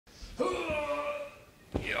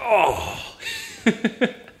Oh.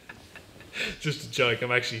 Just a joke,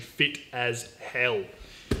 I'm actually fit as hell.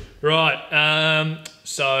 Right,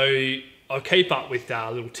 so I keep up with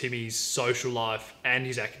little Timmy's social life and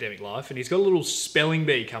his academic life, and he's got a little spelling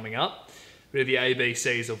bee coming up, bit of the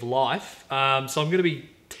ABCs of life. So I'm going to be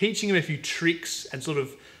teaching him a few tricks and sort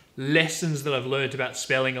of lessons that I've learned about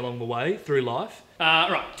spelling along the way through life.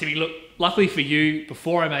 Right, Timmy, look, luckily for you,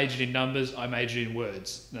 before I majored in numbers, I majored in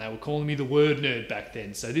words. They were calling me the word nerd back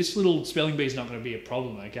then, so this little spelling bee is not going to be a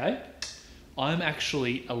problem, okay? I'm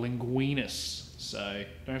actually a linguinist, so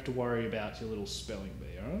don't have to worry about your little spelling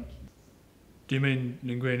bee, alright? Do you mean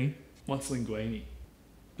linguini? What's linguini?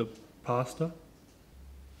 The pasta?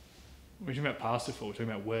 What are you talking about pasta for? We're talking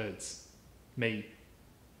about words. Me.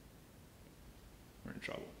 We're in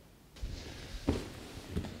trouble.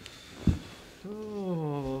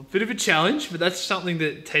 Oh, bit of a challenge, but that's something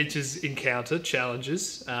that teachers encounter,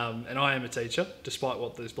 challenges. And I am a teacher, despite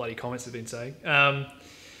what those bloody comments have been saying.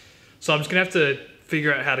 So I'm just going to have to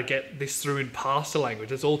figure out how to get this through in pasta language.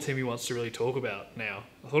 That's all Timmy wants to really talk about now.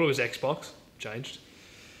 I thought it was Xbox. Changed.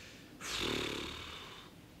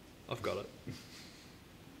 I've got it.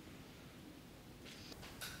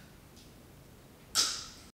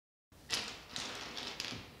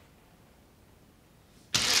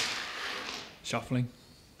 Shuffling.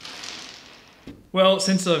 Well,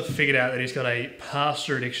 since I've figured out that he's got a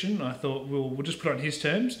pasta addiction, I thought we'll just put it on his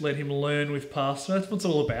terms, let him learn with pasta. That's what it's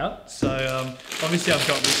all about. So obviously I've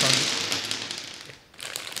got this one.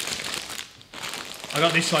 I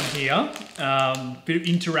got this one here. Bit of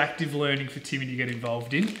interactive learning for Timmy to get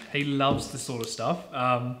involved in. He loves this sort of stuff.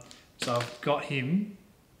 So I've got him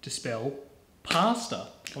to spell pasta.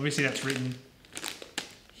 Obviously that's written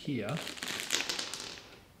here.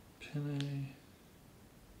 Penne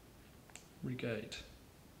Rigate.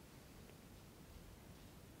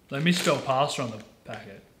 They misspelled pasta on the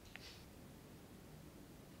packet.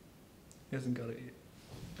 He hasn't got it yet.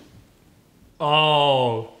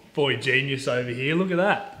 Oh, boy, genius over here. Look at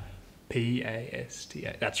that.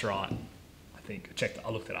 P-A-S-T-A. That's right. I think. I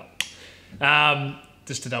looked it up.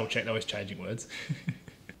 Just to double check, they're always changing words.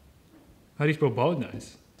 How do you spell bold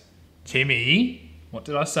nose? Timmy, what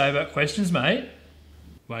did I say about questions, mate?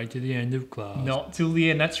 Wait to the end of class. Not till the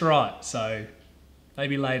end, that's right. So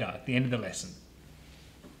maybe later, at the end of the lesson.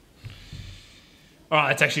 All right,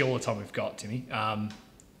 that's actually all the time we've got, Timmy.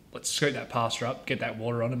 Let's scoot that pasta up, get that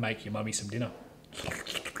water on and make your mummy some dinner.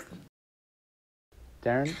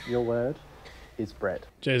 Darren, your word is bread.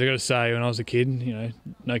 Jeez, I got to say, when I was a kid, you know,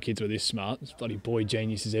 no kids were this smart. There's bloody boy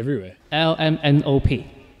geniuses everywhere. LMNOP.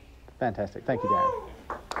 Fantastic. Thank you, Darren.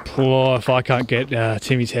 Oh, if I can't get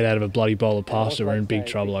Timmy's head out of a bloody bowl of pasta, we're in big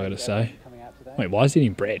trouble, I got to say. Wait, why is he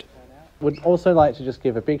eating bread? Would also like to just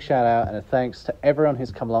give a big shout out and a thanks to everyone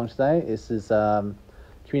who's come along today. This is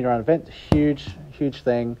community run event, huge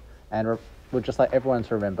thing, and we'd just like everyone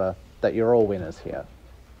to remember that you're all winners here.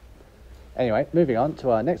 Anyway, moving on to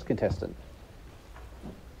our next contestant.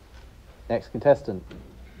 Next contestant.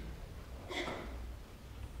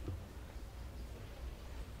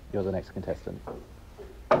 You're the next contestant.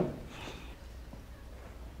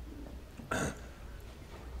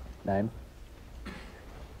 Name?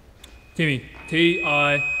 Timmy,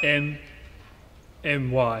 T-I-M-M-Y.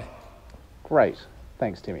 Great.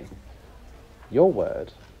 Thanks, Timmy. Your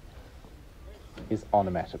word is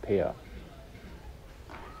onomatopoeia.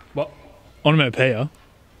 What? Onomatopoeia?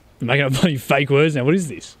 I'm making up bloody fake words now. What is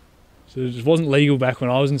this? So it just wasn't legal back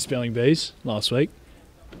when I was in spelling bees last week.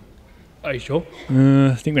 Are you sure?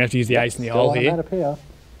 I think we have to use the ace in the hole here. Onomatopoeia.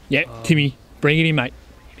 Yeah, Timmy, bring it in, mate.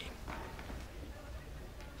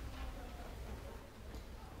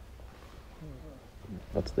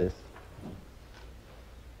 What's this?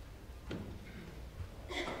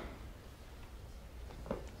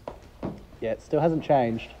 Yeah, it still hasn't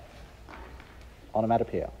changed.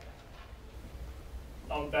 Onomatopoeia.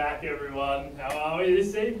 I'm back, everyone. How are we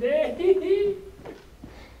this evening?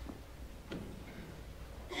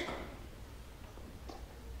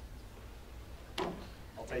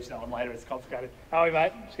 I'll teach that one later. It's complicated. How are we,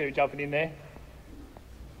 mate? Just going to be jumping in there.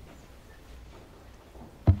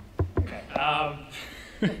 Okay.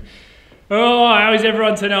 Oh, how is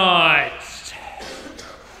everyone tonight?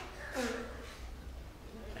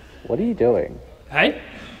 What are you doing? Hey?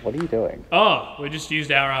 What are you doing? Oh, we just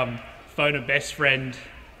used our phone a best friend.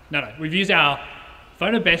 No, we've used our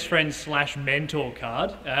phone a best friend / mentor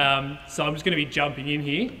card. So I'm just going to be jumping in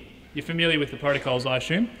here. You're familiar with the protocols, I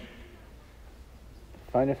assume?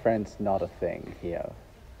 Phone a friend's not a thing here.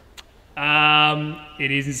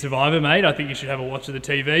 It is in Survivor, mate. I think you should have a watch of the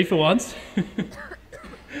TV for once.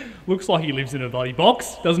 Looks like he lives in a bloody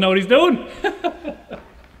box. Doesn't know what he's doing.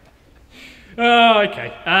 Oh,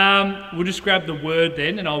 okay. We'll just grab the word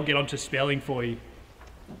then, and I'll get onto spelling for you.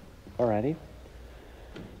 Alrighty.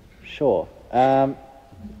 Sure.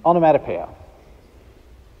 Onomatopoeia.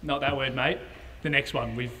 Not that word, mate. The next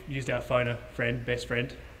one. We've used our phoner friend, best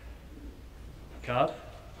friend card.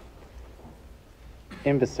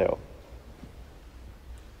 Imbecile.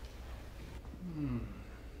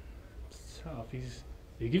 Tough.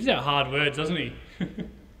 He gives out hard words, doesn't he? Am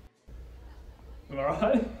I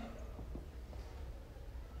right?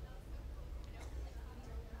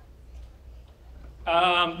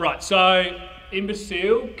 Right, so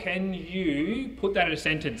imbecile, can you put that in a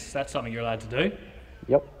sentence? That's something you're allowed to do.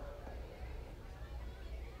 Yep.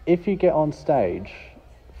 If you get on stage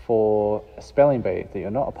for a spelling bee that you're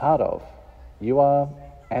not a part of, you are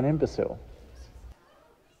an imbecile.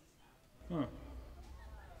 Huh.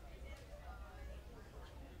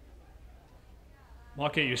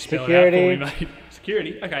 Might get you to spell it out for me, mate.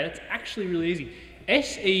 Security. Okay, that's actually really easy.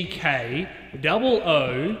 S-E-K-O-O.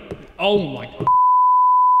 Oh my God.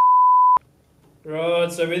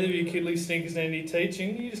 Right, so whether you kid sneakers need any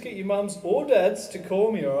teaching, you just get your mums or dads to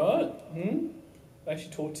call me, alright? I actually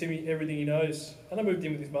taught Timmy everything he knows. And I moved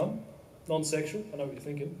in with his mum. Non-sexual, I know what you're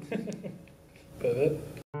thinking. Pervert.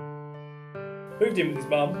 Moved in with his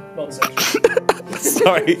mum, non-sexual.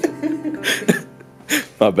 Sorry.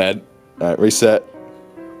 My bad. Alright, reset.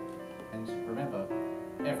 And remember,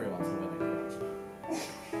 everyone's a winner.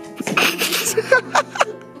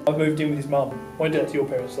 I moved in with his mum. Won't do that to your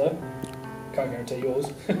parents though. Can't guarantee yours.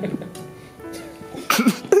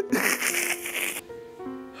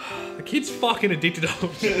 The kid's fucking addicted to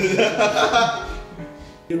it.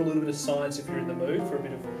 Get a little bit of science if you're in the mood for a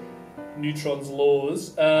bit of Neutron's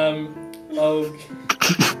laws. Look,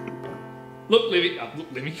 Limmy. Look,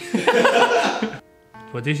 Limmy.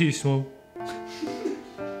 What this is, Schmuel.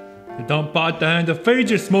 You don't bite down the feed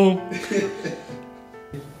you, Schmuel.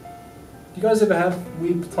 do you guys ever have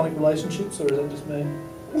weird platonic relationships, or is that just me?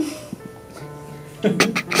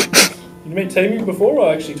 You met Timmy before, or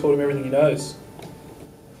I actually taught him everything he knows?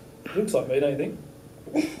 He looks like me, don't you think?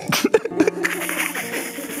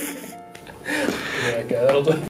 Yeah, okay, that'll do.